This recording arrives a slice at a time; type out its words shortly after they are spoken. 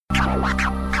By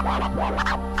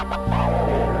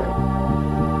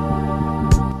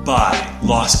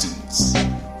law students.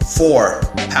 For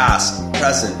past,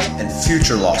 present, and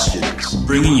future law students.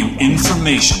 Bringing you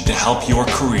information to help your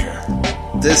career.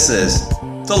 This is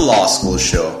The Law School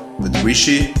Show with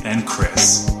Rishi and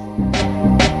Chris.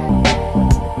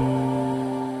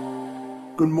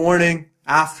 Good morning,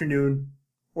 afternoon,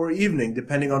 or evening,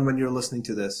 depending on when you're listening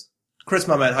to this. Chris,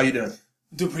 my man, how you doing?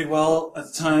 Doing pretty well at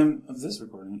the time of this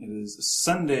recording. It is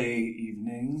Sunday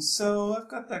evening, so I've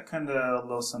got that kind of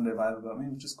low Sunday vibe about me,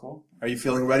 which is cool. Are you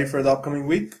feeling ready for the upcoming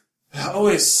week?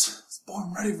 Always.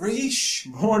 Born ready, Rish.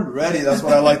 Born ready, that's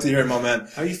what I like to hear, my man.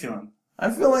 How are you feeling?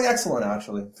 I'm feeling excellent,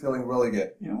 actually. Feeling really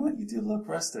good. You know what? You do look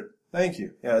rested. Thank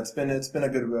you. Yeah, it's been a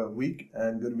good week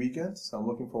and good weekend, so I'm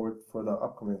looking forward for the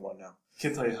upcoming one now.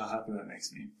 Can't tell you how happy that makes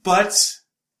me. But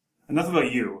enough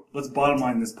about you. Let's bottom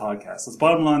line this podcast. Let's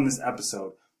bottom line this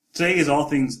episode. Today is all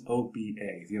things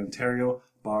OBA, the Ontario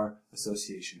Bar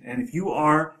Association. And if you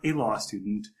are a law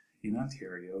student in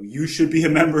Ontario, you should be a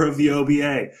member of the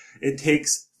OBA. It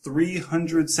takes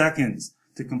 300 seconds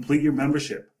to complete your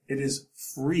membership. It is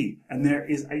free, and there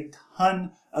is a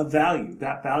ton of value.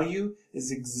 That value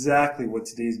is exactly what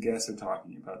today's guests are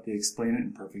talking about. They explain it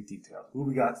in perfect detail. Who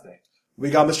we got today? We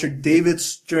got Mr. David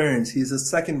Stearns. He's the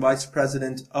second vice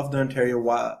president of the Ontario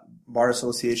Bar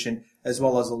Association, as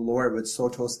well as a lawyer with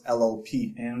Sotos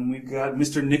LLP. And we've got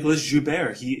Mr. Nicholas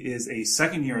Joubert. He is a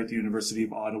second year at the University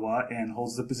of Ottawa and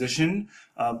holds the position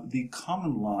of the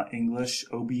Common Law English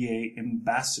OBA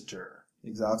Ambassador.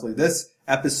 Exactly. This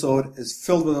episode is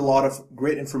filled with a lot of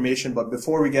great information, but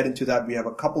before we get into that, we have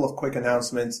a couple of quick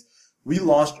announcements. We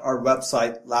launched our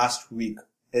website last week.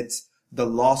 It's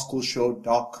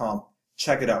thelawschoolshow.com.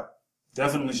 Check it out.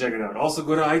 Definitely check it out. Also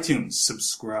go to iTunes,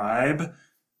 subscribe,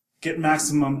 get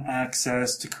maximum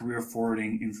access to career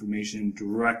forwarding information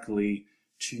directly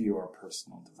to your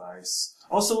personal device.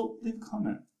 Also, leave a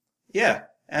comment. Yeah,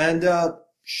 and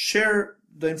share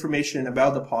the information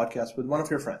about the podcast with one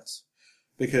of your friends,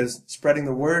 because spreading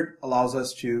the word allows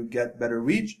us to get better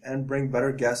reach and bring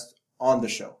better guests on the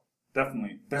show.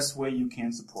 Definitely. Best way you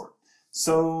can support.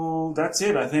 So that's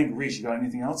it, I think. Rish, you got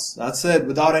anything else? That's it.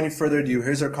 Without any further ado,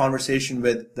 here's our conversation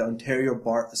with the Ontario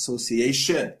Bar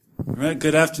Association. All right,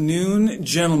 good afternoon,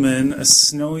 gentlemen. A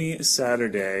snowy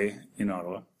Saturday in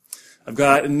Ottawa. I've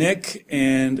got Nick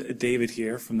and David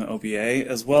here from the OBA,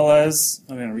 as well as,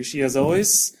 Rishi, as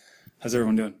always. How's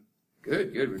everyone doing?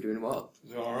 Good. We're doing well.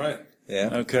 All right.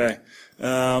 Yeah. Okay.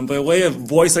 By way of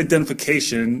voice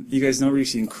identification, you guys know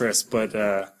Rishi and Chris, but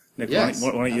Nick, yes,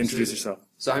 why don't you introduce yourself?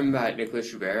 So I'm Nicholas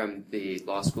Joubert. I'm the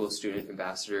law school student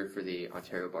ambassador for the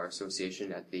Ontario Bar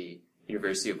Association at the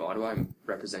University of Ottawa. I'm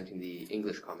representing the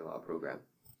English Common Law program.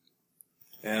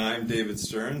 And I'm David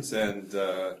Stearns, and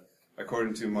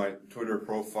according to my Twitter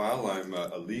profile, I'm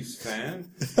a Leafs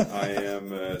fan. I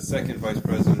am second vice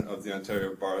president of the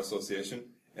Ontario Bar Association,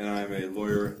 and I'm a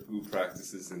lawyer who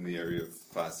practices in the area of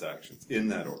class actions, in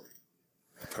that order.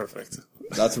 Perfect.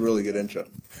 That's a really good intro.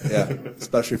 Yeah,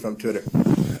 especially from Twitter.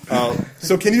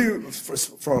 So can you,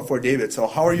 for David, so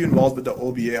how are you involved with the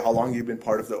OBA? How long have you been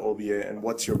part of the OBA, and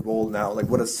what's your role now? Like,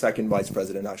 what does second vice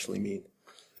president actually mean?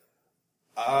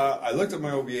 I looked at my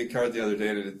OBA card the other day,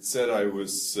 and it said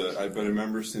I've been a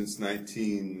member since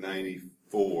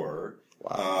 1994.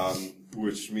 Wow.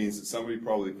 Which means that somebody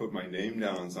probably put my name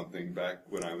down on something back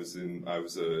when I was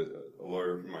a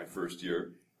lawyer for my first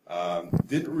year.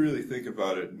 Didn't really think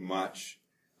about it much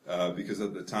because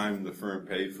at the time the firm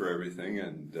paid for everything,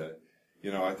 and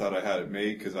I thought I had it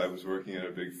made because I was working at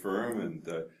a big firm, and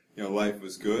life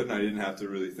was good, and I didn't have to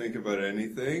really think about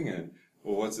anything. And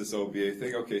well, what's this OBA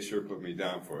thing? Okay, sure, put me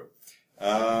down for it.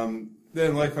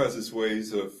 Then life has its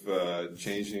ways of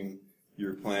changing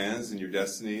your plans and your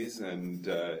destinies, and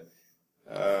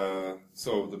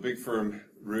so the big firm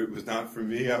route was not for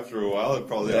me after a while. I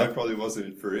probably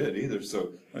wasn't for it either.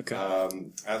 So okay.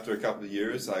 After a couple of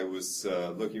years, I was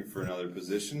looking for another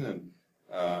position, and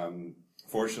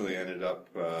fortunately ended up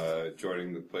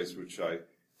joining the place which I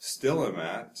still am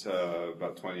at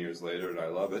about 20 years later, and I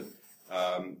love it.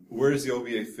 Where does the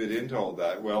OBA fit into all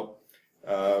that? Well,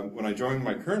 when I joined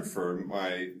my current firm,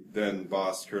 my then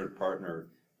boss, current partner,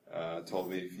 told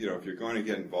me, if you're going to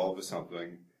get involved with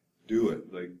something, do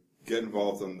it. Like, get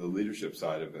involved on the leadership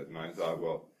side of it. And I thought,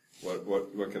 well,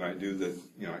 what can I do that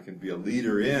I can be a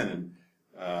leader in?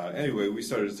 And anyway, we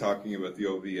started talking about the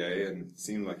OBA, and it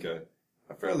seemed like a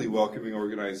fairly welcoming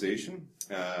organization.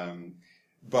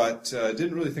 But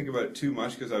didn't really think about it too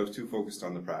much because I was too focused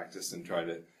on the practice and trying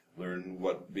to learn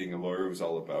what being a lawyer was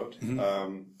all about,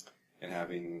 and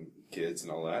having kids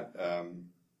and all that.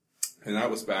 And that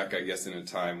was back, I guess, in a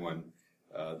time when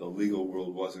the legal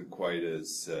world wasn't quite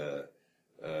as,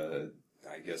 I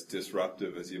guess,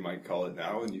 disruptive as you might call it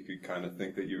now, and you could kind of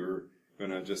think that you were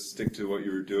going to just stick to what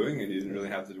you were doing, and you didn't really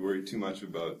have to worry too much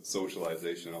about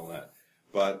socialization and all that.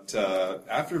 But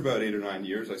after about 8 or 9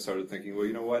 years, I started thinking, well,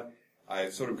 you know what?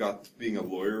 I've sort of got being a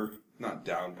lawyer, not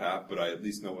down pat, but I at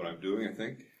least know what I'm doing, I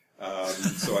think.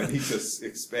 So I need to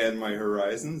expand my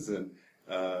horizons, and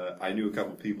I knew a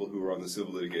couple people who were on the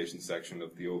civil litigation section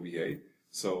of the OBA.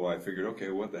 So I figured, okay,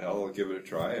 what the hell, I'll give it a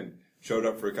try, and showed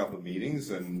up for a couple of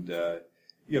meetings, and,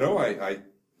 I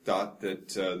thought that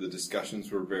the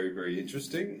discussions were very, very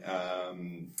interesting.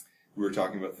 We were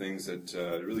talking about things that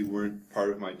really weren't part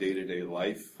of my day-to-day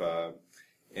life,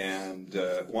 and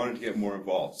wanted to get more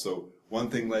involved. So one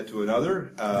thing led to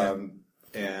another,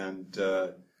 and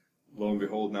lo and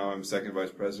behold, now I'm second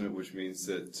vice president, which means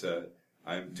that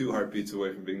I'm 2 heartbeats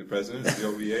away from being the president of the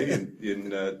OBA in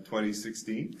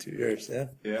 2016. 2 years, yeah.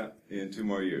 Yeah, in 2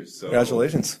 more years. So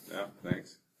Congratulations. yeah,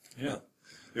 thanks. Yeah.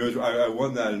 It was. I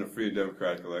won that in a free and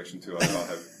democratic election too. I'll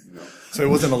have So it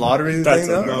wasn't a lottery That's thing,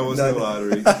 though? No, it wasn't a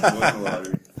lottery. It wasn't a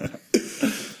lottery.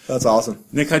 That's awesome.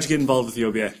 Nick, how'd you get involved with the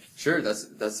OBA? Sure,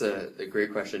 that's a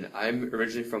great question. I'm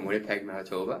originally from Winnipeg,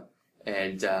 Manitoba,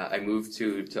 and I moved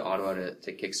to Ottawa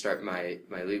to kickstart my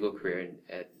legal career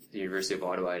at the University of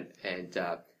Ottawa, and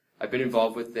I've been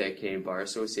involved with the Canadian Bar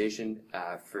Association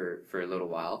for a little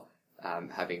while,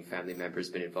 having family members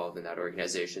been involved in that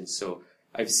organization. So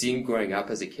I've seen growing up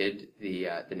as a kid the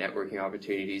networking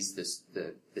opportunities, the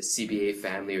CBA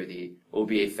family, or the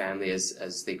OBA family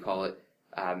as they call it,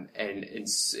 and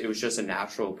it was just a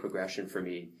natural progression for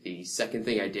me. The second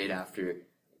thing I did after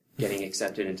getting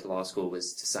accepted into law school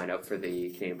was to sign up for the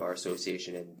Canadian Bar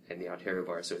Association and the Ontario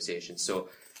Bar Association. So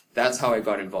that's how I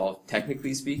got involved,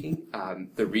 technically speaking.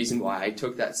 The reason why I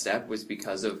took that step was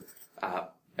because of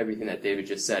everything that David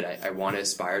just said. I want to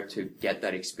aspire to get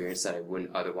that experience that I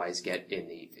wouldn't otherwise get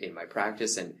in my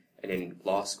practice and in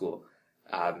law school.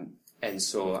 And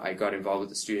so I got involved with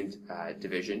the student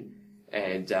division,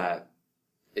 and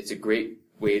it's a great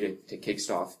way to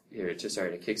kickstart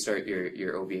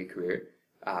your OBA career.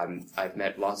 I've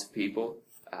met lots of people.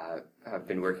 I've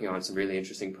been working on some really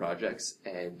interesting projects,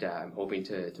 and I'm hoping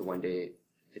to one day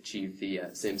achieve the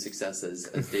same success as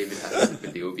David has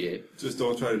with the OBA. Just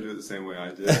don't try to do it the same way I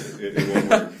did. It won't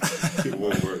work. It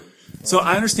won't work. So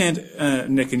I understand,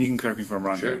 Nick, and you can correct me if I'm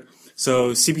wrong here.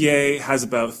 So CBA has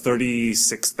about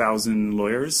 36,000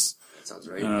 lawyers. That sounds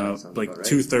right. That sounds Like about right.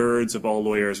 2/3 of all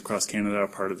lawyers across Canada are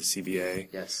part of the CBA.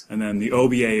 Yes. And then the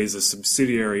OBA is a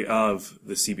subsidiary of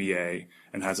the CBA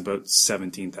and has about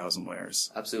 17,000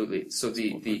 lawyers. Absolutely. So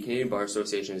the Canadian Bar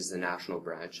Association is the national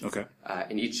branch. Okay.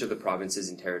 And each of the provinces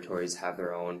and territories have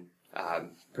their own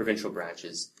provincial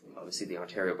branches. Obviously, the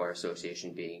Ontario Bar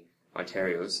Association being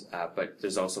Ontario's, but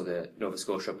there's also the Nova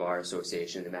Scotia Bar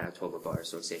Association, the Manitoba Bar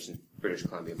Association, British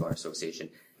Columbia Bar Association,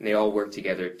 and they all work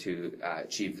together to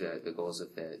achieve the goals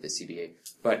of the CBA,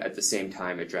 but at the same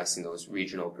time addressing those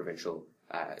regional, provincial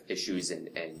issues and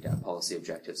policy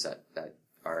objectives that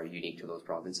are unique to those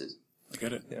provinces. I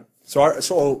get it. Yeah.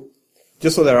 So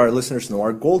just so that our listeners know,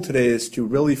 our goal today is to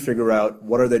really figure out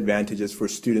what are the advantages for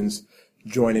students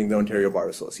joining the Ontario Bar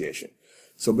Association.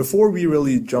 So before we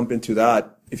really jump into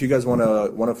that, if you guys one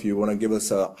of you want to give us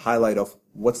a highlight of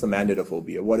what's the mandate of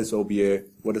OBA, what is OBA,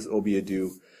 what does OBA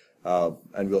do,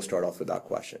 and we'll start off with that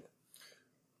question.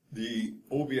 The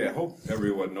OBA, I hope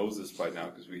everyone knows this by now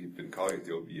because we've been calling it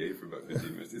the OBA for about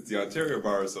 15 minutes. It's the Ontario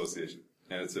Bar Association,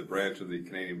 and it's a branch of the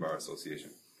Canadian Bar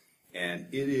Association. And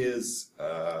it is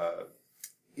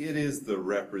the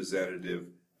representative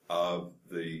of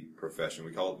the profession.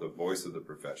 We call it the voice of the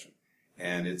profession.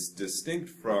 And it's distinct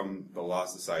from the Law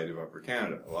Society of Upper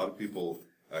Canada. A lot of people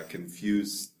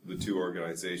confuse the two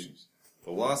organizations.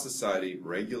 The Law Society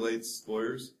regulates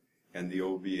lawyers, and the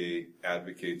OBA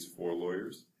advocates for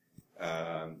lawyers.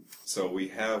 So we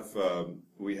have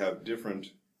different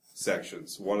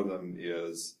sections. One of them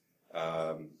is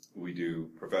we do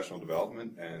professional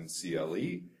development and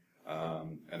CLE.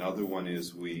 Another one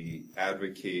is we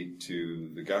advocate to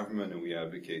the government and we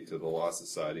advocate to the Law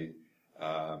Society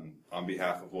on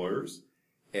behalf of lawyers.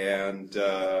 And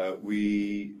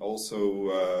we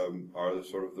also are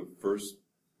sort of the first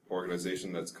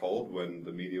organization that's called when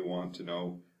the media want to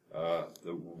know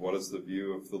what is the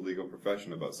view of the legal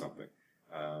profession about something.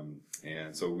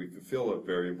 And so we fulfill a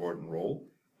very important role.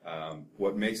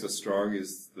 What makes us strong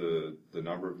is the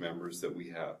number of members that we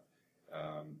have.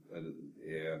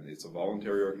 And it's a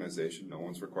voluntary organization. No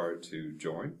one's required to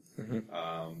join. Mm-hmm.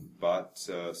 But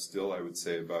still, I would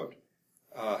say about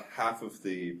half of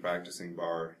the practicing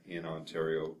bar in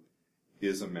Ontario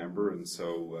is a member, and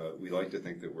so we like to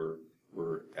think that we're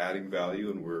we're adding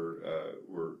value, and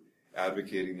we're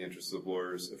advocating the interests of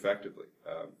lawyers effectively.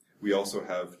 We also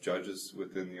have judges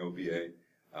within the OBA,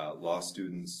 law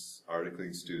students,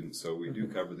 articling students, so we do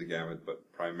cover the gamut,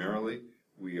 but primarily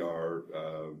we are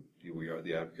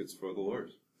the advocates for the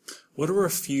lawyers. What are a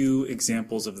few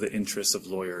examples of the interests of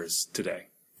lawyers today?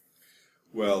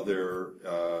 Well,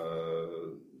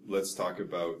 let's talk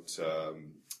about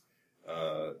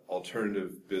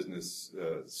alternative business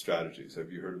strategies.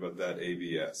 Have you heard about that,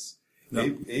 ABS?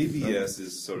 No. ABS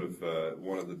is sort of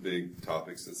one of the big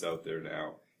topics that's out there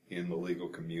now in the legal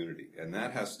community, and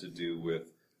that has to do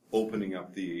with opening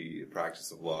up the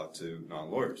practice of law to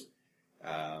non-lawyers.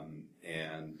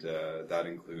 And that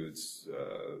includes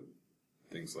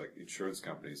things like insurance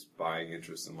companies buying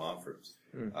interest in law firms,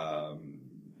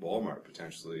 Walmart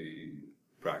potentially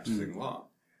practicing law.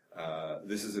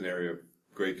 This is an area of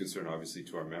great concern, obviously,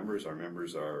 to our members. Our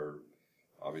members are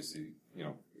obviously,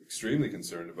 extremely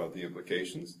concerned about the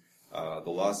implications. The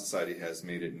Law Society has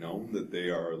made it known that they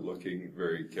are looking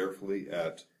very carefully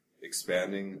at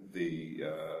expanding the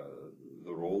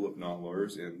role of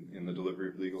non-lawyers in the delivery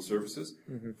of legal services,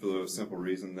 for the simple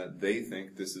reason that they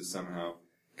think this is somehow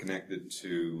connected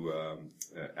to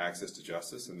access to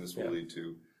justice, and this will lead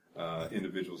to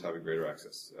individuals having greater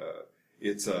access.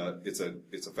 It's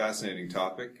a fascinating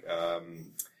topic,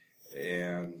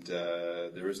 and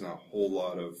there isn't a whole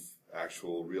lot of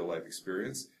actual real life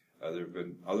experience. There have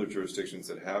been other jurisdictions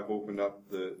that have opened up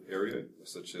the area,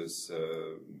 such as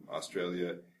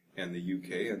Australia and the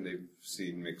UK, and they've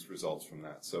seen mixed results from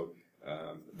that. So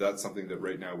that's something that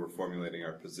right now we're formulating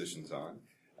our positions on.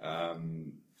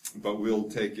 But we'll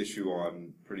take issue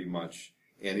on pretty much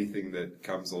anything that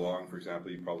comes along. For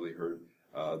example, you probably heard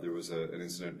there was an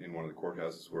incident in one of the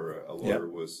courthouses where a lawyer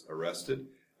was arrested,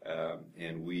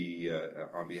 and we,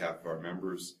 on behalf of our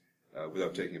members,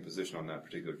 without taking a position on that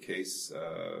particular case,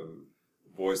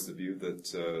 voiced the view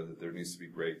that there needs to be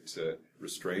great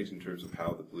restraint in terms of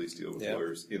how the police deal with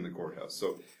lawyers in the courthouse.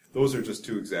 So those are just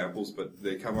two examples, but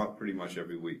they come up pretty much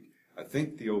every week. I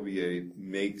think the OBA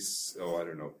makes,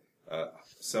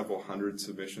 several hundred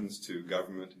submissions to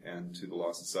government and to the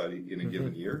Law Society in a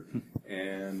given year,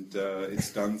 and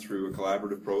it's done through a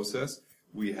collaborative process.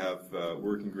 We have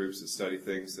working groups that study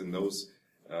things, and those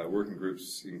working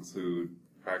groups include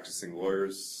practicing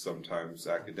lawyers, sometimes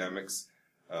academics,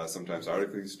 sometimes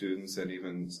articling students, and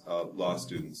even law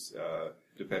students,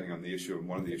 depending on the issue. And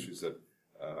one of the issues that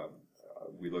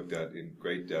we looked at in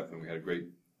great depth, and we had a great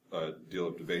deal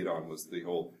of debate on, was the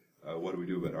whole what do we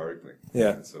do about articling?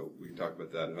 Yeah. And so we can talk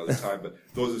about that another time, but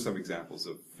those are some examples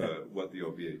of what the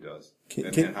OBA does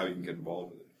and how you can get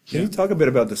involved with it. Can you talk a bit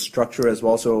about the structure as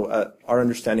well? So our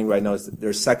understanding right now is that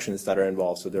there's sections that are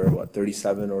involved. So there are,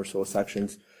 37 or so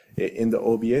sections in the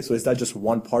OBA. So is that just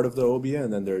one part of the OBA,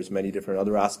 and then there's many different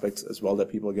other aspects as well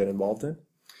that people get involved in?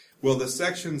 Well, the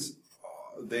sections,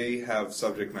 they have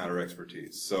subject matter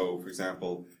expertise. So, for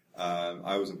example,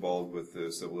 I was involved with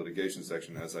the civil litigation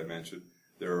section, as I mentioned.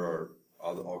 There are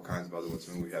all kinds of other ones.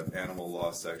 I mean, we have animal law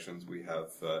sections. We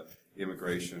have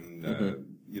immigration,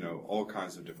 all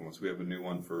kinds of different ones. We have a new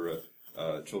one for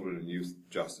children and youth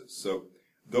justice. So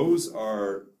those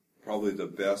are probably the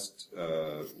best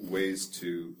ways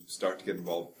to start to get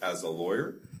involved as a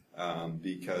lawyer,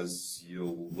 because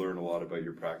you'll learn a lot about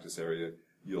your practice area.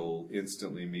 You'll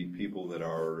instantly meet people that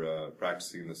are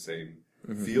practicing in the same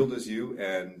field as you,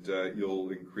 and you'll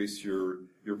increase your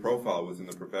profile within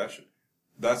the profession.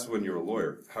 That's when you're a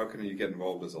lawyer. How can you get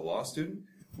involved as a law student?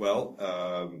 Well,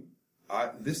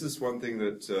 this is one thing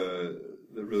that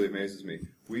really amazes me.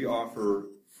 We offer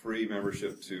free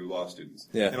membership to law students.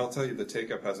 Yeah. And I'll tell you, the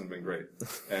take-up hasn't been great.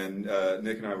 And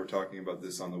Nick and I were talking about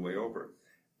this on the way over.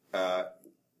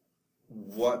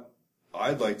 What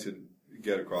I'd like to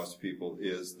get across to people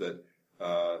is that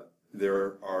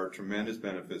there are tremendous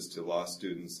benefits to law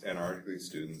students and articling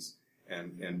students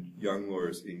and young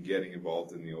lawyers in getting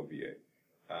involved in the OBA.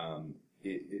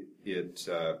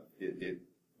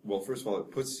 Well, first of all,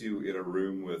 it puts you in a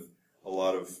room with a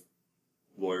lot of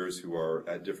lawyers who are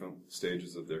at different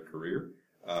stages of their career.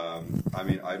 I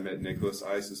met Nicholas.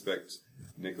 I suspect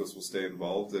Nicholas will stay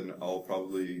involved, and I'll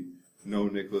probably know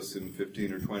Nicholas in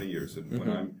 15 or 20 years. And when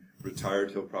I'm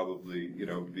retired, he'll probably,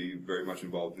 be very much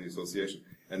involved in the association.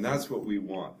 And that's what we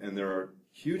want. And there are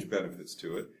huge benefits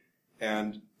to it.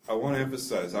 And I want to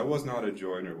emphasize, I was not a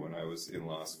joiner when I was in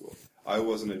law school. I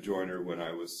wasn't a joiner when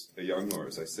I was a young lawyer.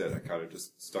 As I said, I kind of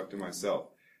just stuck to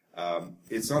myself.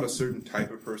 It's not a certain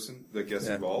type of person that gets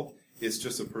involved. It's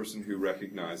just a person who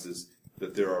recognizes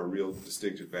that there are real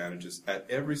distinct advantages at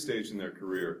every stage in their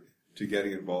career to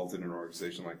getting involved in an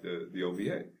organization like the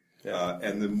OBA.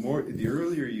 And the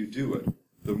earlier you do it,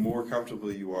 the more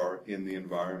comfortable you are in the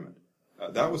environment.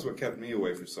 That was what kept me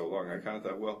away for so long. I kind of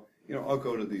thought, well, I'll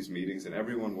go to these meetings and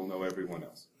everyone will know everyone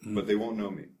else, but they won't know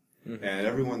me. And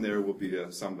everyone there will be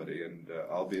somebody, and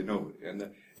I'll be a nobody.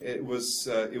 And it was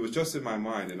just in my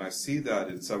mind, and I see that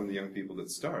in some of the young people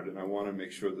that start, and I want to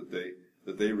make sure that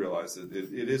they realize that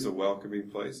it is a welcoming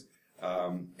place,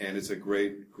 and it's a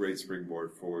great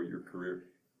springboard for your career,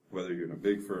 whether you're in a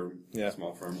big firm,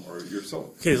 small firm, or you're solo.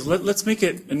 Okay, so let's make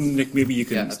it, and Nick, maybe you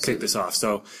can kick this off.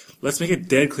 So let's make it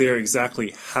dead clear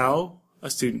exactly how a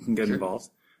student can get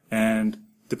involved, and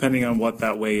depending on what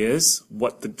that way is,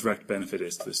 what the direct benefit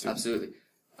is to the student. Absolutely.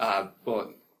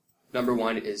 Well, number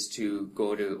one is to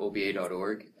go to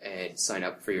oba.org and sign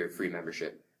up for your free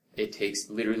membership. It takes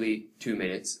literally 2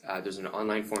 minutes. There's an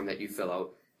online form that you fill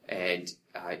out, and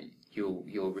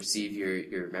you'll receive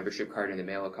your membership card in the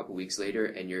mail a couple weeks later,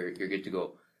 and you're good to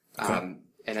go. Okay.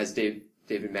 And as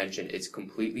David mentioned, it's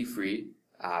completely free.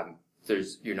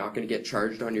 You're not going to get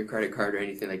charged on your credit card or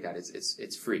anything like that.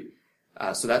 It's free.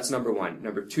 So that's number one.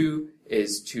 Number two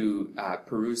is to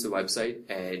peruse the website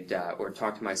and or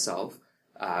talk to myself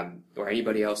or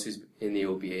anybody else who's in the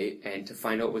OBA, and to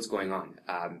find out what's going on.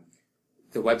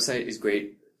 The website is a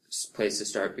great place to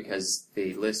start because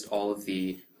they list all of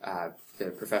the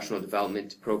professional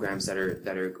development programs that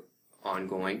are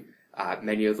ongoing.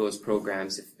 Many of those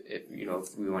programs,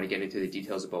 if we want to get into the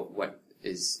details about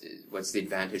what's the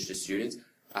advantage to students,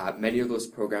 many of those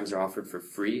programs are offered for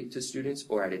free to students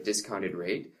or at a discounted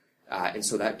rate. And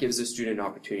so that gives a student an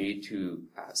opportunity to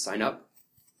sign up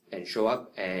and show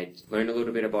up and learn a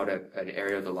little bit about an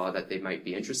area of the law that they might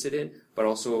be interested in, but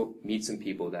also meet some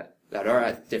people that are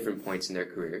at different points in their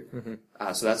career.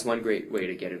 Mm-hmm. So that's one great way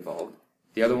to get involved.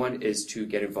 The other one is to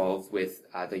get involved with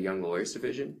the Young Lawyers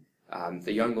Division.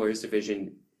 The Young Lawyers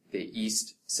Division, the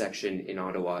East section in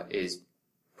Ottawa, is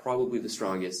probably the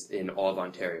strongest in all of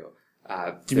Ontario.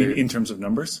 Do you mean in terms of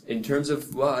numbers? In terms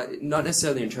of, well, not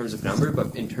necessarily in terms of number,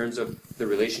 but in terms of the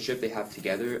relationship they have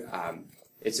together.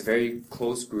 It's a very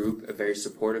close group, a very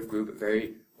supportive group, a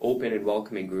very open and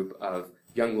welcoming group of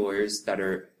young lawyers that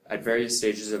are at various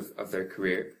stages of their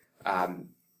career,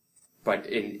 but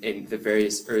in the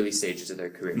various early stages of their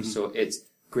career. Mm-hmm. So it's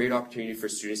great opportunity for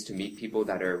students to meet people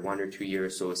that are 1 or 2 year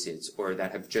associates or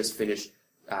that have just finished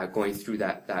going through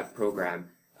that program.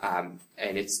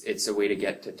 And it's a way to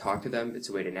get to talk to them. It's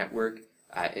a way to network.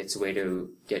 It's a way to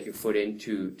get your foot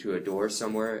into a door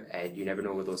somewhere, and you never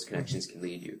know where those connections can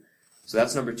lead you. So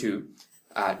that's number two.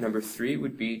 Number three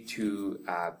would be to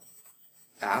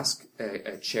ask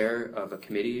a chair of a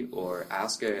committee or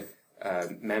ask a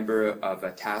member of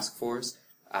a task force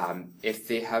if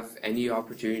they have any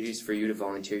opportunities for you to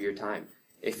volunteer your time.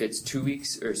 If it's 2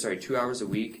 hours a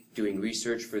week doing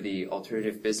research for the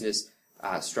alternative business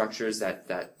structures that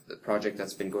the project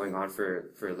that's been going on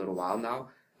for a little while now,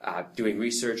 doing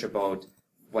research about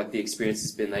what the experience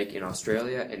has been like in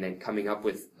Australia, and then coming up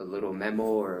with a little memo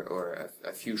or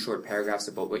a few short paragraphs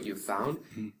about what you've found,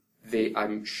 they,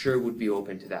 I'm sure, would be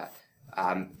open to that.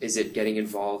 Is it getting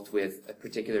involved with a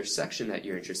particular section that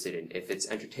you're interested in? If it's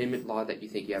entertainment law that you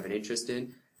think you have an interest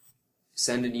in,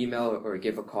 send an email or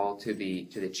give a call to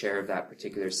the chair of that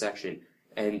particular section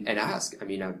and ask. I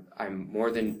mean, I'm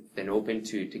more than open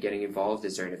to getting involved.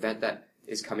 Is there an event that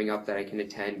is coming up that I can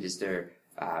attend? Is there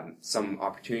some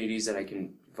opportunities that I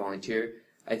can volunteer?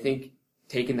 I think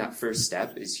taking that first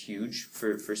step is huge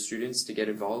for students to get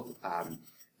involved.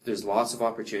 There's lots of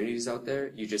opportunities out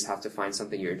there. You just have to find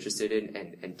something you're interested in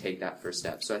and take that first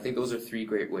step. So I think those are three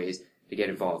great ways to get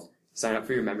involved. Sign up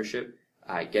for your membership,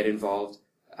 get involved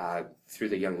through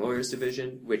the Young Lawyers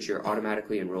Division, which you're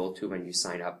automatically enrolled to when you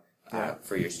sign up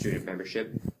for your student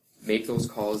membership. Make those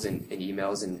calls and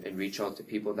emails and reach out to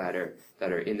people that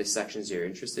are in the sections you're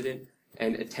interested in,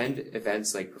 and attend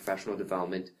events like professional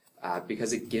development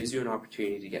because it gives you an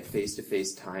opportunity to get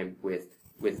face-to-face time with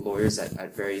lawyers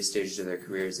at various stages of their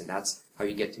careers, and that's how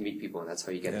you get to meet people, and that's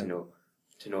how you get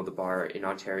to know the bar in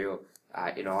Ontario,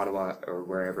 in Ottawa, or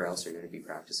wherever else you're going to be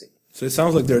practicing. So it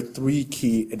sounds like there are three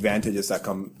key advantages that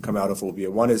come out of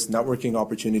OBA. One is networking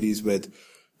opportunities with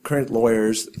current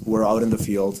lawyers who are out in the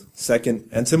field. Second,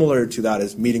 and similar to that,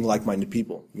 is meeting like-minded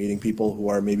people, meeting people who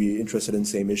are maybe interested in the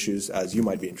same issues as you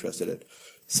might be interested in.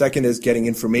 Second is getting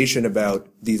information about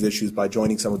these issues by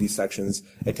joining some of these sections,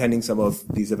 attending some of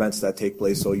these events that take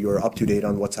place so you're up to date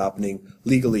on what's happening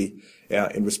legally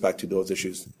in respect to those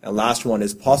issues. And last one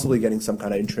is possibly getting some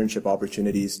kind of internship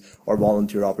opportunities or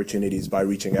volunteer opportunities by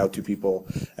reaching out to people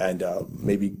and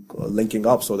maybe linking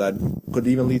up, so that could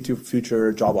even lead to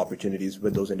future job opportunities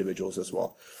with those individuals as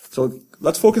well. So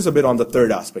let's focus a bit on the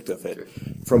third aspect of it.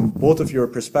 From both of your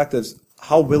perspectives,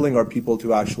 how willing are people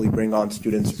to actually bring on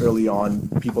students early on,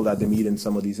 people that they meet in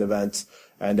some of these events,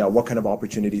 and what kind of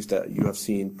opportunities that you have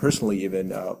seen personally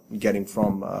even getting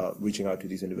from reaching out to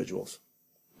these individuals?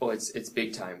 Well, it's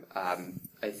big time.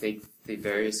 I think the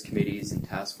various committees and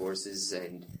task forces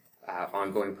and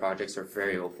ongoing projects are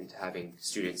very open to having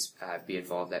students be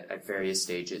involved at various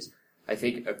stages. I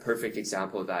think a perfect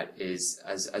example of that is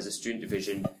as a student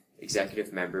division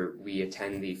executive member, we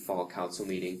attend the fall council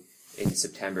meeting in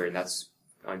September, and that's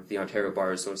on the Ontario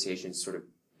Bar Association's sort of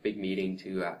big meeting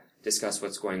to discuss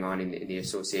what's going on in the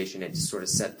association and to sort of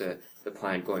set the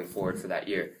plan going forward for that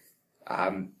year.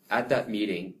 At that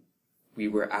meeting, we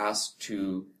were asked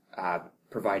to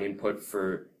provide input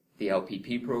for the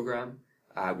LPP program.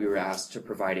 We were asked to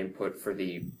provide input for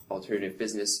the alternative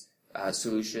business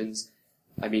solutions.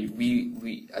 I mean,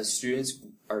 we as students,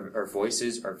 our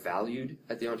voices are valued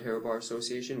at the Ontario Bar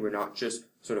Association. We're not just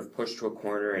sort of pushed to a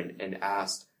corner and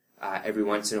asked every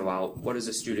once in a while, what does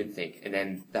a student think? And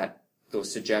then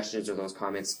those suggestions or those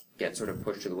comments get sort of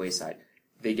pushed to the wayside.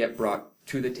 They get brought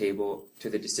to the table, to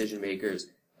the decision makers,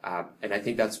 and I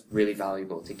think that's really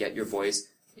valuable to get your voice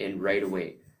in right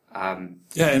away. And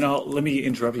let me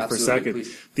interrupt you for a second.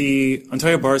 Please. The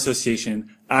Ontario Bar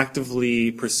Association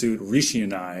actively pursued Rishi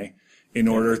and I in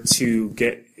order to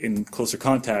get in closer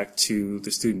contact to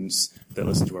the students that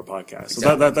listen to our podcast.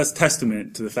 Exactly. So that's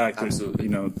testament to the fact that Absolutely.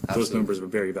 those members were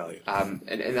very valued. And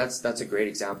that's a great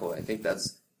example. I think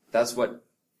that's what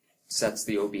sets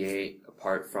the OBA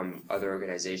apart from other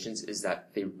organizations, is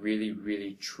that they really,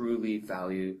 really, truly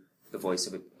value the voice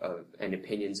of and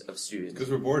opinions of students. Because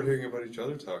we're bored hearing about each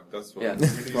other talk. That's what. Yeah,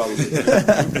 probably.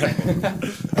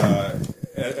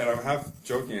 And I'm half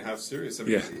joking and half serious. I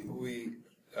mean,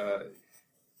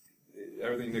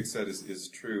 everything Nick said is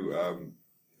true.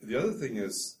 The other thing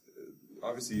is,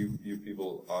 obviously, you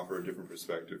people offer a different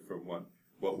perspective from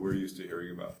what we're used to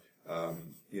hearing about.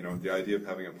 The idea of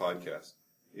having a podcast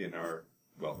in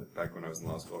back when I was in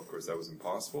law school, of course, that was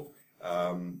impossible.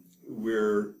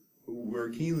 We're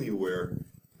keenly aware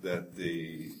that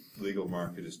the legal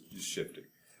market is shifting.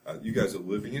 You guys are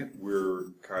living it.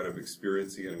 We're kind of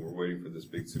experiencing it, and we're waiting for this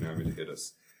big tsunami to hit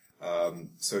us.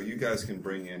 So you guys can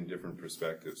bring in different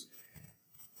perspectives.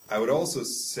 I would also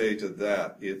say to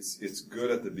that, it's good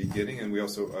at the beginning, and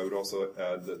I would also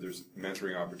add that there's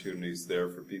mentoring opportunities there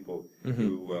for people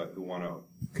who want to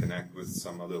connect with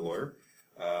some other lawyer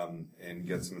and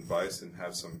get some advice and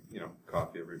have some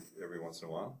coffee every once in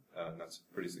a while. And that's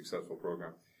a pretty successful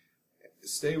program.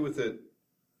 Stay with it,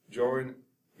 join,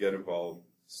 get involved,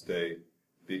 stay,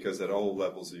 because at all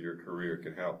levels of your career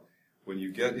can help. When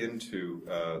you get into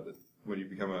when you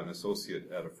become an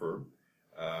associate at a firm,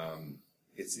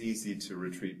 it's easy to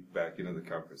retreat back into the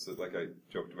comfort. So like I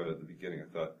joked about at the beginning, I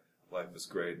thought life was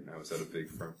great and I was at a big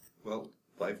firm. Well,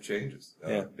 life changes.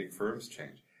 Big firms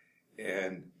change.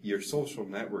 And your social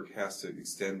network has to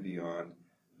extend beyond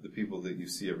the people that you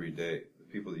see every day, the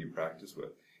people that you practice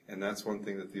with. And that's one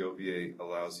thing that the OBA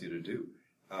allows you to do.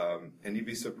 And you'd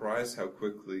be surprised how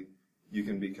quickly you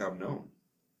can become known.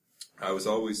 I was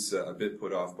always a bit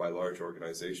put off by large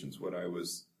organizations when I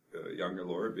was a younger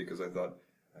lawyer, because I thought,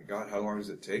 my God, how long does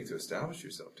it take to establish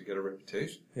yourself, to get a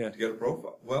reputation, to get a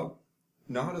profile? Well,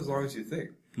 not as long as you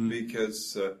think,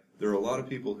 because there are a lot of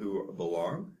people who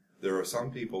belong. There are some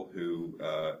people who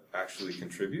actually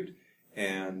contribute,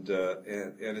 and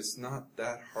it's not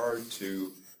that hard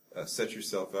to set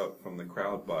yourself out from the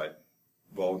crowd by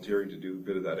volunteering to do a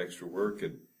bit of that extra work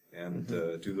and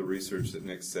do the research that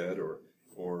Nick said, or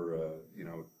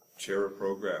chair a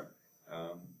program.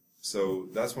 So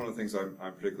that's one of the things I'm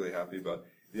particularly happy about.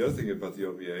 The other thing about the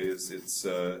OBA is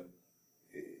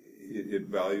it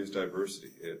values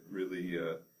diversity. It really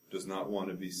does not want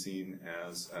to be seen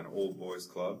as an old boys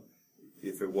club.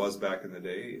 If it was back in the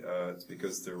day, it's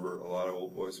because there were a lot of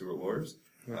old boys who were lawyers.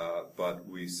 But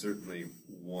we certainly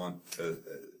want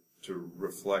to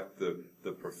reflect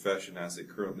the profession as it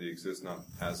currently exists, not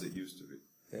as it used to be.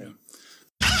 Yeah.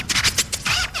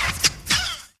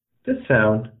 This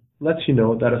sound lets you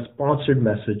know that a sponsored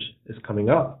message is coming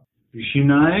up. Rishi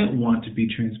and I want to be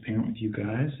transparent with you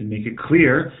guys and make it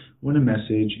clear when a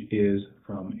message is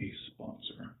from a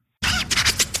sponsor.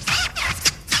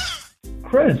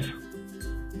 Chris,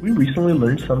 we recently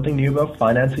learned something new about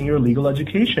financing your legal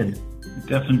education. We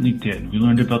definitely did. We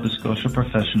learned about the Scotia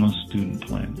Professional Student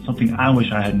Plan, something I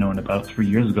wish I had known about 3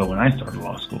 years ago when I started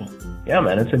law school. Yeah,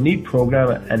 man, it's a neat program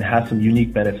and has some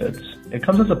unique benefits. It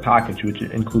comes as a package which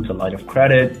includes a line of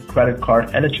credit, credit card,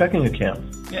 and a checking account.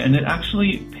 Yeah, and it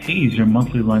actually pays your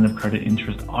monthly line of credit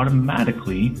interest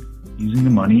automatically using the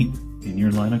money in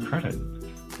your line of credit.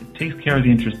 It takes care of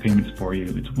the interest payments for you.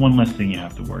 It's one less thing you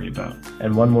have to worry about.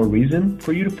 And one more reason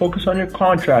for you to focus on your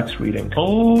contracts reading.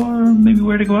 Or maybe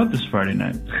where to go out this Friday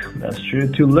night. That's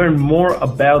true. To learn more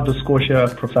about the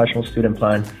Scotia Professional Student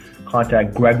Plan,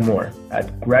 contact Greg Moore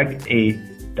at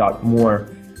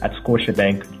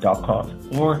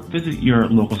grega.moore@scotiabank.com. Or visit your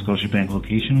local Scotiabank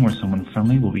location where someone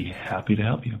friendly will be happy to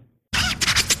help you.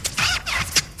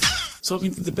 So, I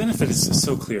mean, the benefit is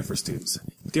so clear for students.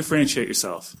 Differentiate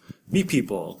yourself. Meet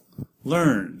people.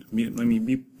 Learn.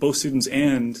 Meet both students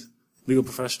and legal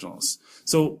professionals.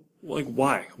 So, like,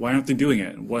 why? Why aren't they doing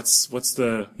it? What's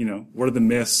the, what are the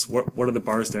myths? What are the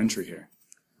bars to entry here?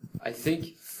 I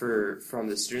think from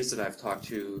the students that I've talked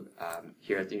to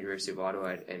here at the University of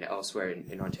Ottawa and elsewhere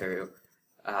in Ontario,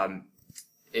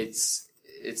 it's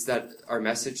that our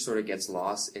message sort of gets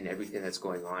lost in everything that's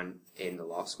going on in the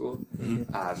law school.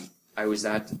 Mm-hmm. I was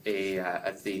at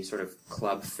the sort of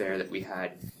club fair that we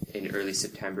had in early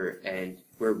September, and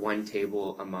we're one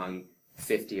table among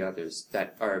 50 others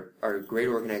that are great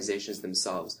organizations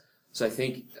themselves. So I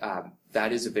think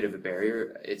that is a bit of a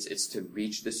barrier. It's to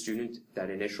reach the student. That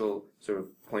initial sort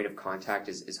of point of contact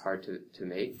is hard to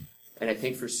make. And I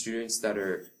think for students that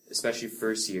are, especially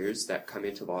first years, that come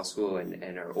into law school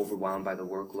and are overwhelmed by the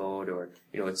workload, or,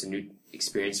 it's a new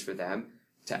experience for them,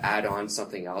 to add on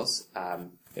something else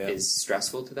is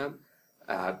stressful to them.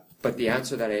 But the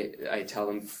answer that I tell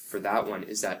them for that one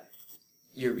is that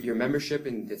your membership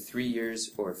in the 3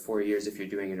 years or 4 years, if you're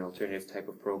doing an alternative type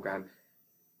of program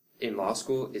in law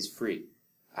school, is free.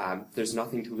 There's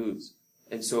nothing to lose.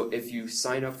 And so if you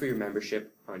sign up for your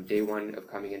membership on day one of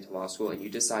coming into law school and you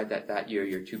decide that year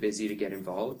you're too busy to get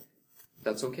involved,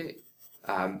 that's okay.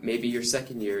 Maybe your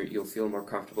second year you'll feel more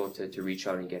comfortable to reach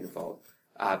out and get involved.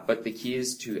 But the key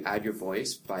is to add your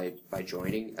voice by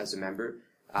joining as a member.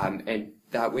 And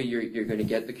that way you're going to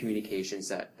get the communications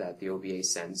that the OBA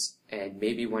sends. And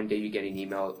maybe one day you get an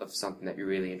email of something that you're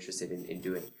really interested in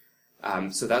doing.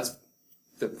 So that's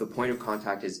the point of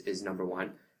contact is number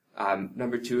one.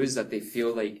 Number two is that they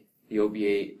feel like the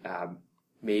OBA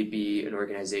may be an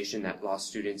organization that law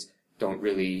students don't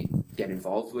really get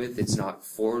involved with. It's not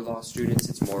for law students.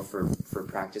 It's more for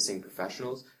practicing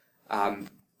professionals,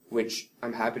 which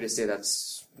I'm happy to say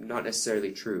that's not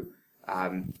necessarily true.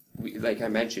 Like I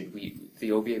mentioned,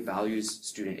 the OBA values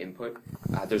student input.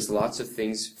 There's lots of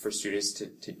things for students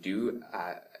to do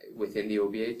within the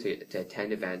OBA, to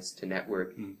attend events, to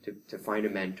network, to find a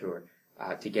mentor,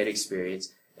 to get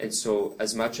experience. And so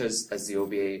as much as the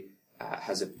OBA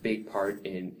has a big part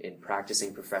in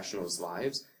practicing professionals'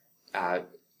 lives, a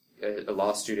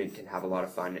law student can have a lot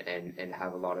of fun and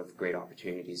have a lot of great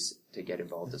opportunities to get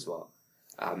involved as well.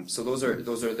 So those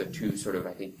are the two sort of,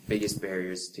 I think, biggest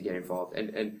barriers to get involved.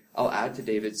 And I'll add to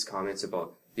David's comments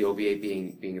about the OBA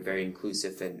being a very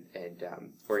inclusive and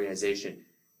organization.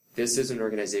 This is an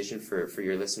organization for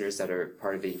your listeners that are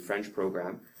part of the French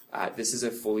program. This is a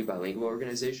fully bilingual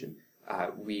organization.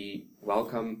 We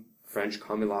welcome French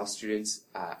common law students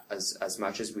as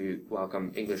much as we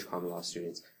welcome English common law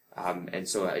students. And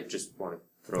so I just want to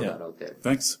throw that out there.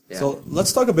 Thanks. Yeah. So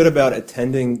let's talk a bit about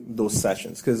attending those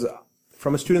sessions, because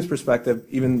from a student's perspective,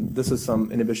 even this is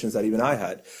some inhibitions that even I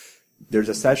had. There's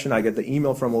a session, I get the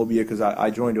email from OBA because I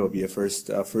joined OBA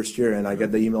first year, and I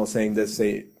get the email saying this,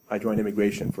 say I joined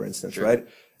immigration, for instance, Sure. right?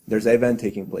 There's an event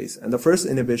taking place. And the first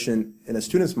inhibition in a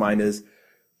student's mind is,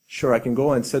 sure, I can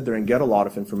go and sit there and get a lot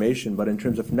of information, but in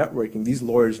terms of networking, these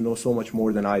lawyers know so much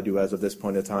more than I do as of this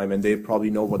point in time, and they probably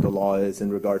know what the law is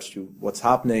in regards to what's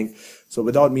happening. So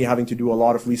without me having to do a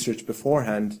lot of research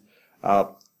beforehand,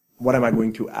 what am I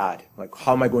going to add? Like,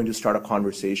 how am I going to start a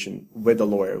conversation with the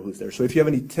lawyer who's there? So if you have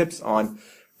any tips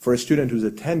for a student who's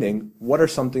attending, what are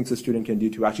some things a student can do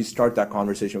to actually start that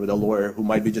conversation with a lawyer who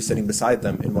might be just sitting beside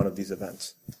them in one of these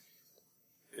events?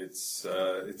 It's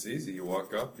easy. You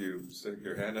walk up, you stick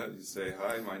your hand out, you say,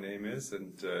 "Hi, my name is,"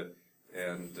 and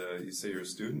you say you're a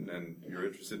student and you're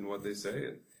interested in what they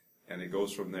say, and it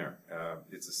goes from there.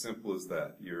 It's as simple as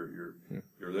that. You're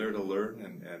there to learn,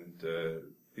 and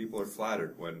people are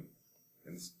flattered when,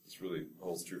 and this really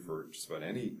holds true for just about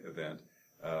any event,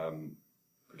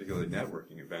 particularly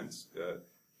networking events.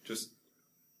 Just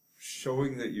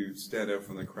showing that you stand out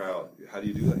from the crowd. How do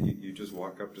you do that? You just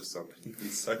walk up to somebody and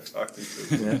start talking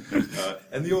to them.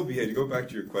 And the OBA, to go back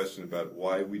to your question about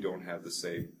why we don't have the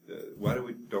same, why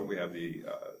don't we have the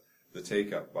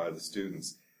take up by the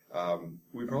students?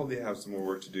 We probably have some more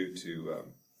work to do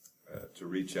to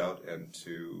reach out and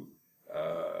to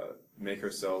make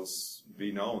ourselves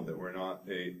be known, that we're not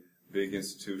a big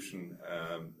institution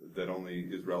that only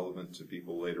is relevant to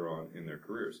people later on in their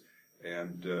careers.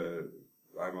 And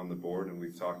I'm on the board, and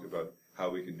we've talked about how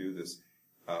we can do this.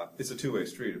 It's a two-way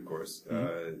street, of course.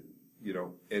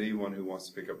 Anyone who wants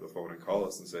to pick up the phone and call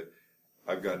us and say,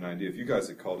 I've got an idea. If you guys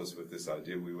had called us with this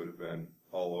idea, we would have been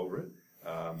all over it.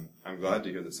 I'm glad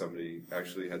to hear that somebody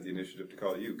actually had the initiative to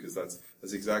call you, because that's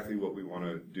exactly what we want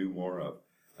to do more of.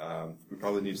 We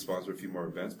probably need to sponsor a few more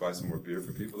events, buy some more beer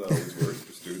for people. That always works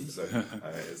for students.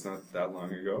 It's not that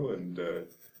long ago, and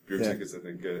beer tickets, I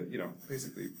think,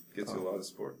 basically gets you a lot of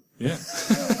support. Yeah.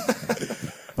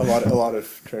 a lot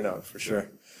of turnout for sure.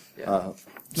 Yeah.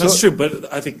 That's true,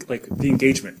 but I think like the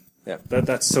engagement. Yeah.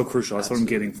 That's so crucial. That's what I'm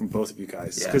getting from both of you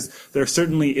guys, because there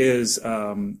certainly is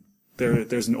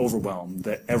there's an overwhelm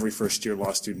that every first year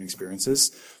law student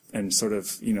experiences, and sort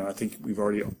of I think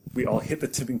we all hit the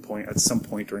tipping point at some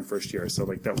point during first year. So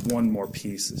like that one more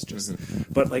piece is just.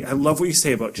 But like I love what you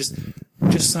say about just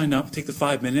sign up, take the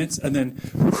 5 minutes, and then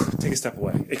take a step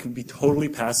away. It can be totally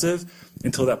passive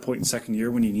until that point in second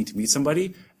year when you need to meet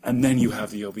somebody, and then you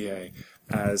have the OBA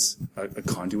as a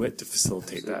conduit to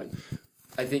facilitate that.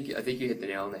 I think you hit the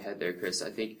nail on the head there, Chris.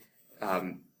 I think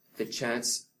the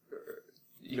chance,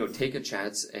 take a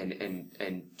chance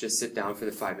and just sit down for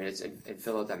the 5 minutes and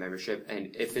fill out that membership.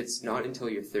 And if it's not until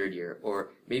your third year,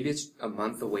 or maybe it's a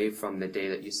month away from the day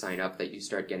that you sign up that you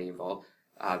start getting involved,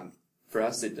 for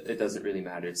us, it doesn't really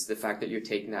matter. It's the fact that you're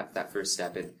taking that first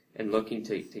step and looking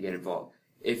to get involved.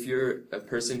 If you're a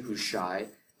person who's shy,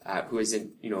 who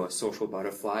isn't, a social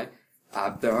butterfly,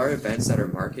 there are events that are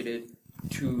marketed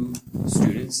to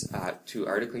students, to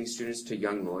articling students, to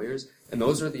young lawyers, and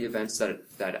those are the events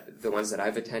that the ones that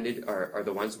I've attended are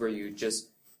the ones where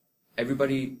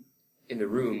everybody in the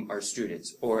room are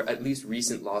students, or at least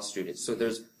recent law students. So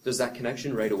there's that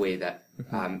connection right away that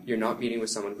you're not meeting with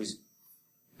someone who's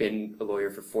been a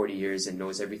lawyer for 40 years and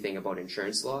knows everything about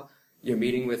insurance law. You're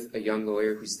meeting with a young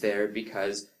lawyer who's there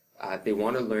because they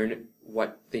want to learn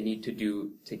what they need to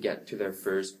do to get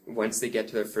to once they get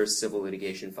to their first civil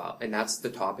litigation file. And that's the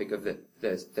topic of the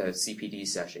CPD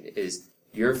session, is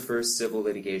your first civil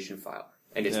litigation file.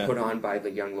 And it's put on by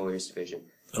the Young Lawyers Division.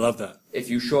 I love that. If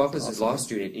you show up as a law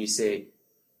student and you say,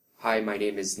 hi, my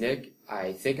name is Nick.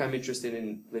 I think I'm interested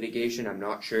in litigation. I'm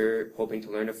not sure, hoping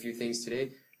to learn a few things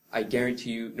today. I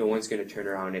guarantee you no one's going to turn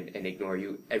around and ignore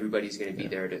you. Everybody's going to be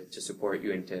there to support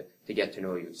you and to get to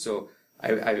know you. So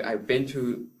I've been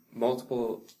to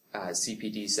multiple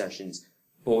CPD sessions,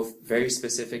 both very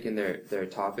specific in their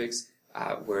topics,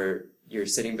 where you're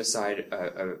sitting beside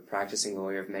a practicing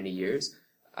lawyer of many years,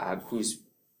 who's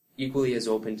equally as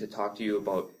open to talk to you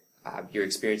about your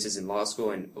experiences in law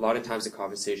school. And a lot of times the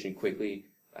conversation quickly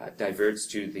diverts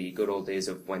to the good old days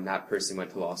of when that person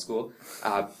went to law school.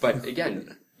 But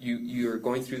again, you're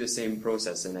going through the same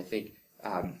process, and I think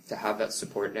to have that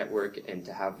support network and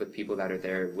to have the people that are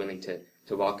there willing to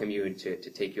welcome you and to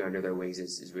take you under their wings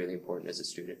is really important as a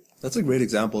student. That's a great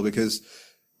example, because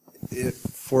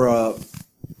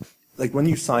when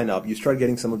you sign up, you start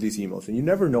getting some of these emails, and you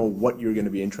never know what you're going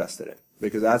to be interested in.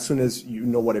 Because as soon as you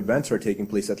know what events are taking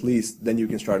place, at least, then you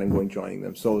can start joining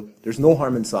them. So there's no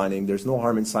harm in signing. There's no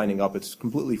harm in signing up. It's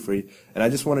completely free. And I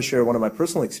just want to share one of my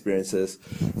personal experiences,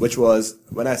 which was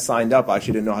when I signed up, I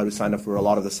actually didn't know how to sign up for a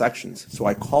lot of the sections. So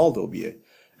I called OBA.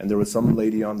 And there was some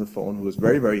lady on the phone who was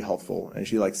very, very helpful. And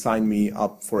she signed me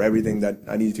up for everything that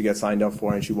I needed to get signed up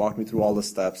for. And she walked me through all the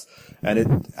steps. And it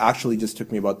actually just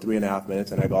took me about 3.5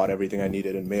 minutes, and I got everything I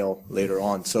needed in mail later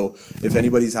on. So if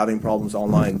anybody's having problems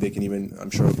online, they can even,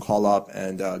 I'm sure, call up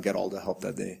and get all the help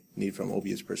that they need from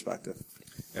OBA's perspective.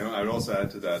 And I would also add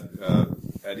to that,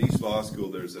 at each law school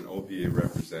there's an OBA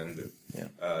representative. Yeah.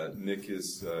 Nick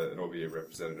is an OBA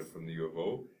representative from the U of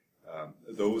O.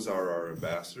 Those are our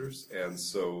ambassadors, and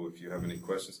so if you have any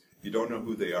questions, you don't know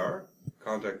who they are,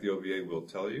 contact the OBA, we'll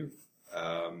tell you.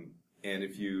 And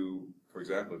if you, for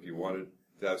example, if you wanted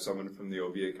to have someone from the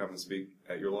OBA come and speak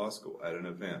at your law school, at an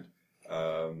event,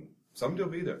 somebody will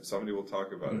be there, somebody will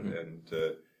talk about it, and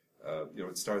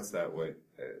it starts that way.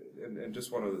 And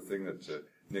just one other thing that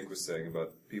Nick was saying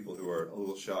about people who are a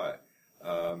little shy.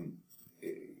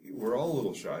 We're all a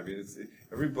little shy. I mean,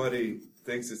 everybody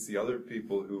thinks it's the other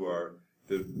people who are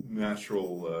the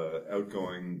natural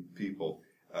outgoing people.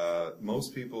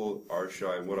 Most people are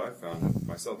shy, and what I found,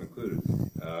 myself included,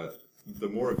 the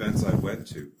more events I went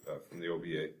to from the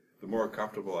OBA, the more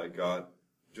comfortable I got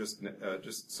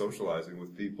just socializing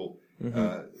with people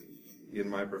in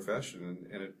my profession,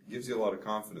 and it gives you a lot of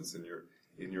confidence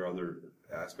in your other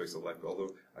aspects of life.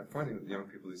 Although I'm finding that the young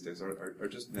people these days are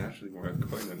just naturally more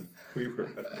outgoing than we were.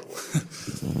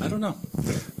 I don't know.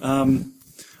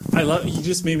 You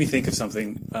just made me think of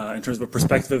something in terms of a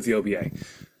perspective of the OBA.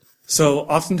 So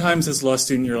oftentimes as a law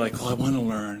student, you're like, I want to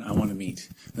learn, I want to meet.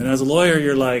 Then as a lawyer,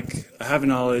 you're like, I have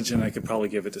knowledge and I could probably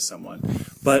give it to someone.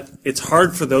 But it's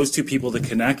hard for those two people to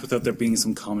connect without there being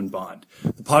some common bond.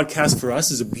 The podcast for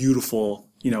us is a beautiful,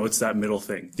 it's that middle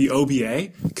thing. The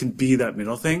OBA can be that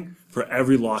middle thing for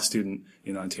every law student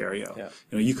in Ontario.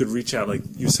 Yeah. You could reach out, like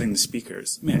you were saying, the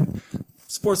speakers. Man,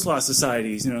 sports law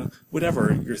societies,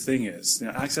 whatever your thing is,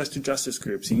 access to justice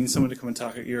groups. You need someone to come and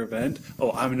talk at your event.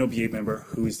 Oh, I'm an OBA member.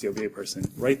 Who is the OBA person?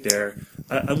 Right there.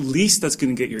 At least that's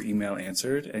going to get your email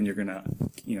answered, and you're going to,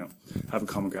 have a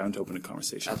common ground to open a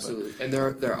conversation. Absolutely. And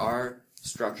there are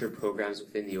structured programs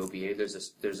within the OBA.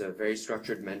 There's a very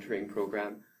structured mentoring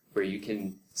program where you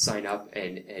can sign up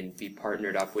and be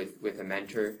partnered up with a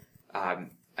mentor.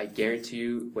 I guarantee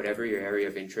you, whatever your area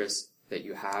of interest that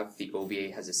you have, the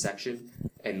OBA has a section,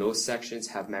 and those sections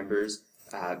have members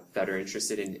that are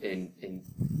interested in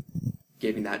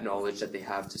giving that knowledge that they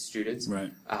have to students.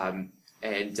 Right.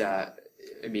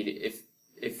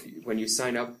 If when you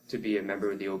sign up to be a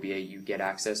member of the OBA, you get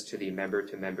access to the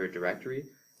member-to-member directory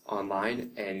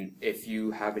online, and if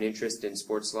you have an interest in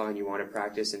sports law and you want to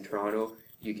practice in Toronto,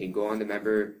 you can go on the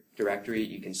member directory,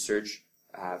 you can search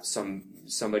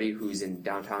somebody who's in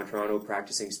downtown Toronto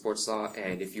practicing sports law,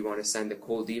 and if you want to send a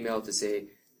cold email to say,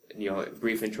 a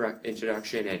brief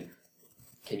introduction and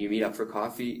can you meet up for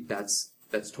coffee, that's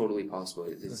totally possible.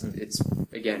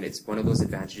 It's one of those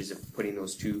advantages of putting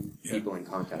those two people in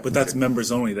contact. But that's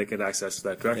members only that get access to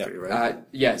that directory, right?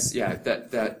 Yes, yeah.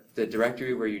 That the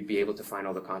directory where you'd be able to find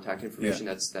all the contact information,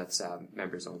 that's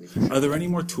members only. For sure. Are there any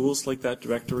more tools like that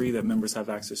directory that members have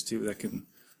access to that can,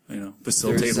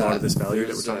 facilitate a lot of this value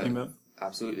that we're talking about?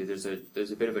 Absolutely. There's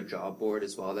a bit of a job board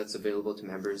as well that's available to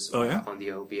members on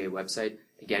the OBA website.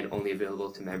 Again, only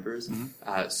available to members.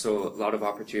 Mm-hmm. So a lot of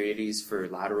opportunities for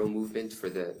lateral movement for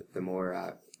the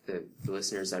more the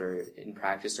listeners that are in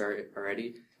practice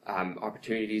already.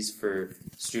 Opportunities for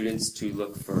students to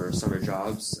look for summer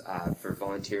jobs, for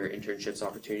volunteer internships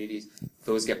opportunities.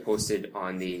 Those get posted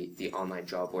on the online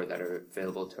job board that are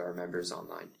available to our members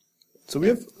online. So we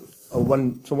have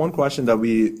one question that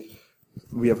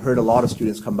we have heard a lot of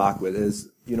students come back with is,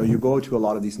 you go to a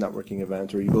lot of these networking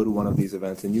events or you go to one of these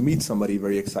events and you meet somebody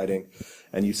very exciting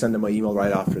and you send them an email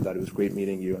right after that. It was great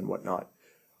meeting you and whatnot.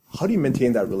 How do you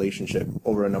maintain that relationship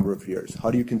over a number of years? How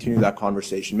do you continue that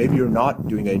conversation? Maybe you're not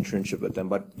doing an internship with them,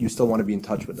 but you still want to be in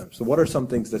touch with them. So what are some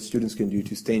things that students can do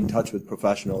to stay in touch with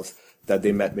professionals that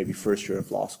they met maybe first year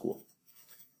of law school?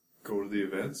 Go to the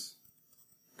events.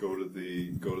 Go to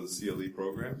the CLE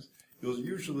programs. You'll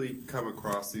usually come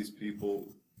across these people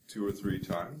 2 or 3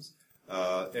 times,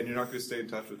 and you're not going to stay in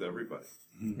touch with everybody.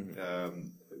 Mm-hmm.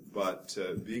 But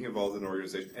being involved in an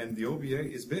organization, and the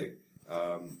OBA is big.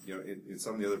 In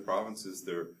some of the other provinces,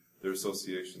 their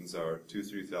associations are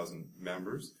 2,000-3,000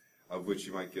 members, of which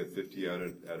you might get 50 at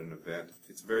an event.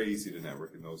 It's very easy to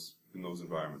network in those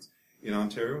environments. In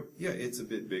Ontario, it's a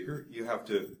bit bigger. You have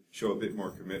to show a bit more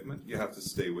commitment. You have to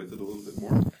stay with it a little bit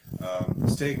more.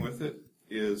 Staying with it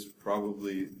is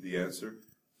probably the answer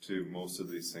to most of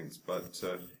these things, but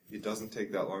it doesn't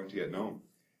take that long to get known.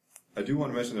 I do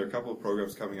want to mention there are a couple of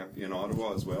programs coming up in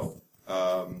Ottawa as well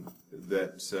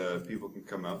that people can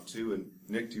come out to. And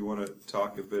Nick, do you want to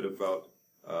talk a bit about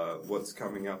what's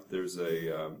coming up? There's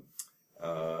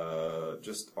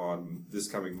just on this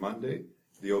coming Monday,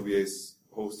 the OBA's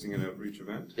hosting an outreach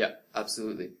event. Yeah,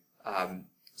 absolutely.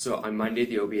 So on Monday,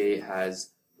 the OBA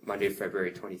has Monday,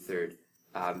 February 23rd.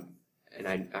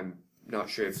 And I'm not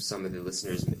sure if some of the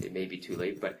listeners, it may be too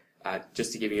late, but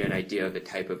just to give you an idea of the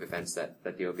type of events that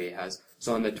the OBA has.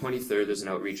 So on the 23rd, there's an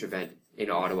outreach event in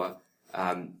Ottawa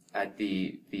at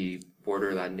the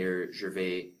borderland near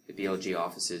Gervais, the BLG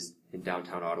offices in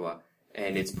downtown Ottawa.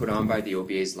 And it's put on by the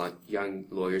OBA's Young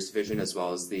Lawyers Division as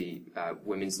well as the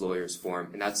Women's Lawyers Forum.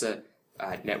 And that's a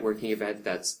networking event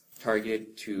that's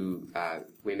targeted to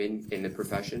women in the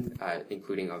profession,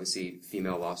 including obviously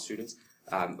female law students.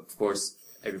 Of course,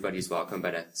 everybody's welcome,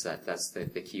 but that's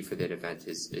the key for that event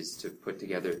is to put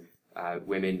together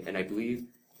women. And I believe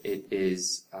it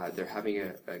is they're having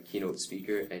a keynote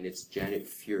speaker, and it's Janet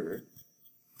Fuhrer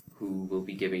who will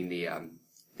be giving the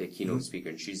keynote speaker,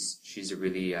 and she's a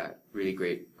really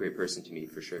great person to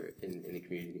meet for sure in the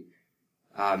community.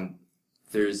 I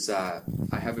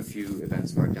have a few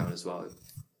events marked down as well,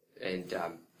 and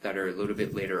that are a little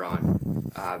bit later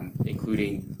on,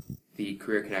 including the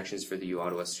Career Connections for the U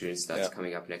Ottawa students that's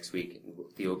coming up next week.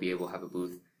 The OBA will have a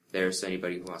booth there, so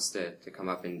anybody who wants to come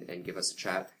up and give us a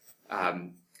chat.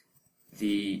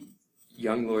 The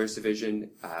Young Lawyers Division,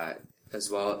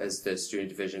 as well as the Student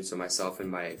Division, so myself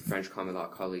and my French common law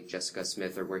colleague Jessica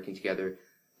Smith are working together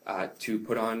to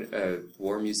put on a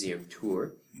War Museum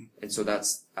tour. And so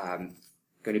that's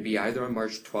going to be either on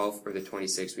March 12th or the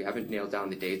 26th. We haven't nailed down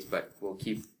the dates, but we'll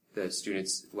keep the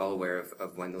students well aware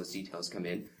of when those details come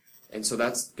in. And so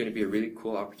that's going to be a really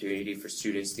cool opportunity for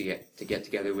students to get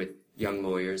together with young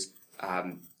lawyers.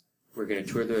 We're going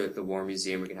to tour the War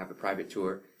Museum. We're going to have a private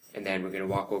tour. And then we're going to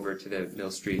walk over to the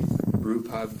Mill Street Brew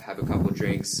Pub, have a couple of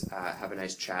drinks, have a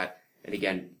nice chat. And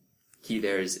again, key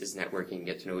there is networking and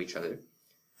get to know each other.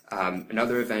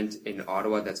 Another event in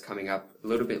Ottawa that's coming up a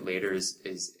little bit later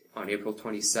is on April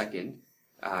 22nd.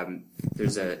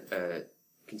 There's a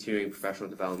continuing professional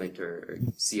development or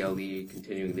CLE,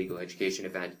 continuing legal education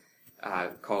event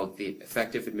called the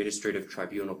Effective Administrative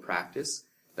Tribunal Practice.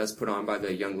 That's put on by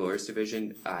the Young Lawyers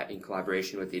Division in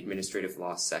collaboration with the Administrative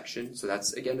Law Section. So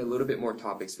that's, again, a little bit more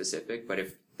topic specific, but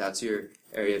if that's your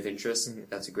area of interest,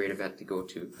 that's a great event to go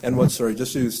to. And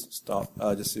just to stop,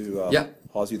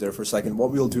 pause you there for a second.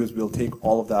 What we'll do is we'll take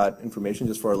all of that information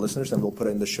just for our listeners, and we'll put it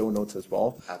in the show notes as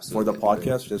well. Absolutely. For the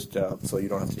podcast, just so you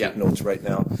don't have to take notes right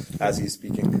now as he's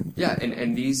speaking. Yeah,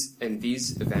 and these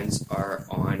events are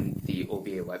on the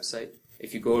OBA website.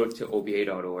 If you go to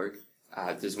oba.org,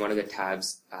 there's one of the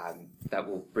tabs that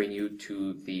will bring you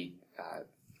to the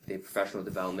professional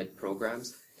development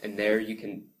programs, and there you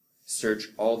can search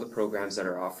all the programs that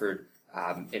are offered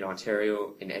in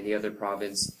Ontario, in any other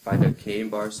province, by the Canadian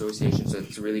Bar Association. So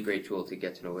it's a really great tool to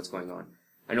get to know what's going on.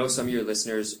 I know some of your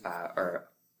listeners are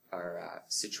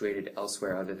situated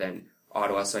elsewhere other than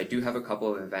Ottawa, so I do have a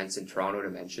couple of events in Toronto to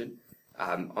mention.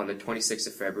 On the 26th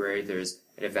of February, there's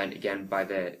an event again by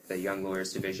the Young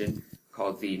Lawyers Division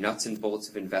called the Nuts and Bolts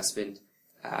of Investment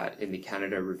in the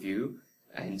Canada Review.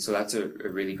 And so that's a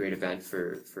really great event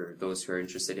for those who are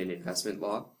interested in investment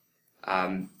law.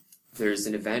 There's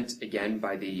an event again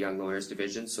by the Young Lawyers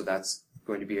Division, so that's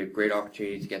going to be a great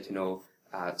opportunity to get to know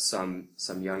some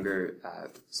younger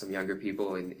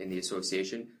people in the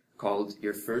association, called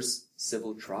Your First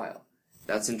Civil Trial.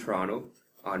 That's in Toronto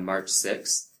on March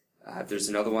 6th. There's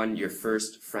another one, Your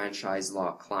First Franchise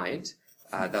Law Client.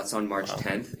 That's on March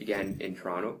 10th, again in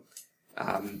Toronto.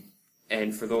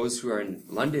 And for those who are in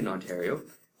London, Ontario,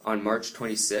 on March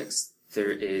 26th,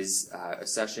 there is a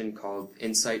session called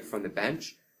Insight from the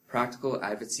Bench, Practical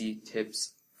Advocacy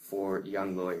Tips for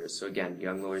Young Lawyers. So again,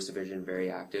 Young Lawyers Division, very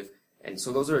active. And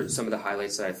so those are some of the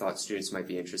highlights that I thought students might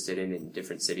be interested in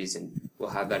different cities, and we'll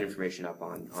have that information up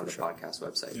on the podcast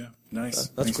website. Yeah, nice.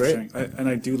 That's great. And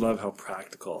I do love how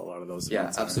practical a lot of those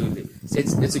events are. Absolutely.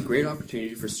 It's a great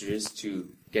opportunity for students to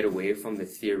get away from the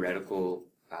theoretical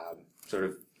sort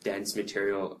of dense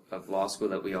material of law school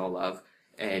that we all love,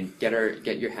 and get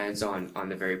your hands on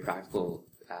the very practical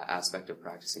aspect of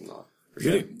practicing law. For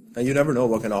sure. And you never know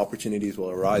what kind of opportunities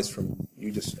will arise from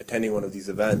you just attending one of these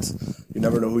events. You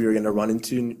never know who you're going to run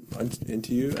into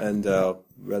you, and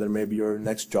whether maybe your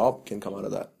next job can come out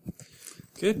of that.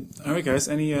 Good. All right, guys.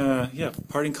 Any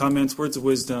parting comments, words of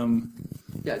wisdom?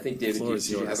 Yeah, I think, David, did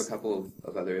you have a couple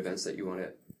of other events that you want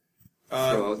to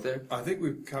throw out there? I think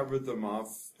we've covered them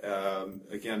off.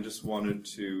 Again, just wanted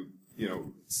to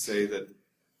say that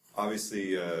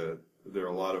obviously there are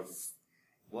a lot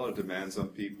of demands on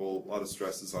people, a lot of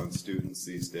stresses on students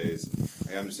these days.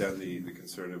 I understand the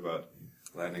concern about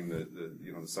landing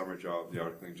the summer job, the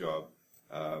articling job.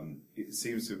 It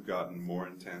seems to have gotten more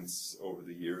intense over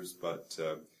the years, but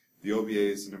the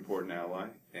OBA is an important ally,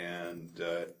 and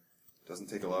it doesn't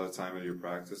take a lot of time out of your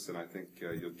practice, and I think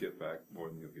you'll get back more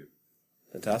than you'll give.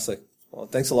 Fantastic. Well,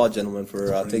 thanks a lot, gentlemen,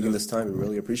 for taking this time. We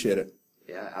really appreciate it.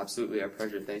 Yeah, absolutely. Our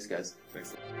pleasure. Thanks, guys.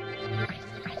 Thanks.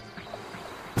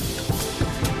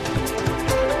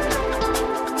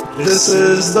 This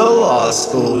is the Law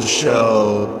School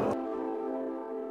Show.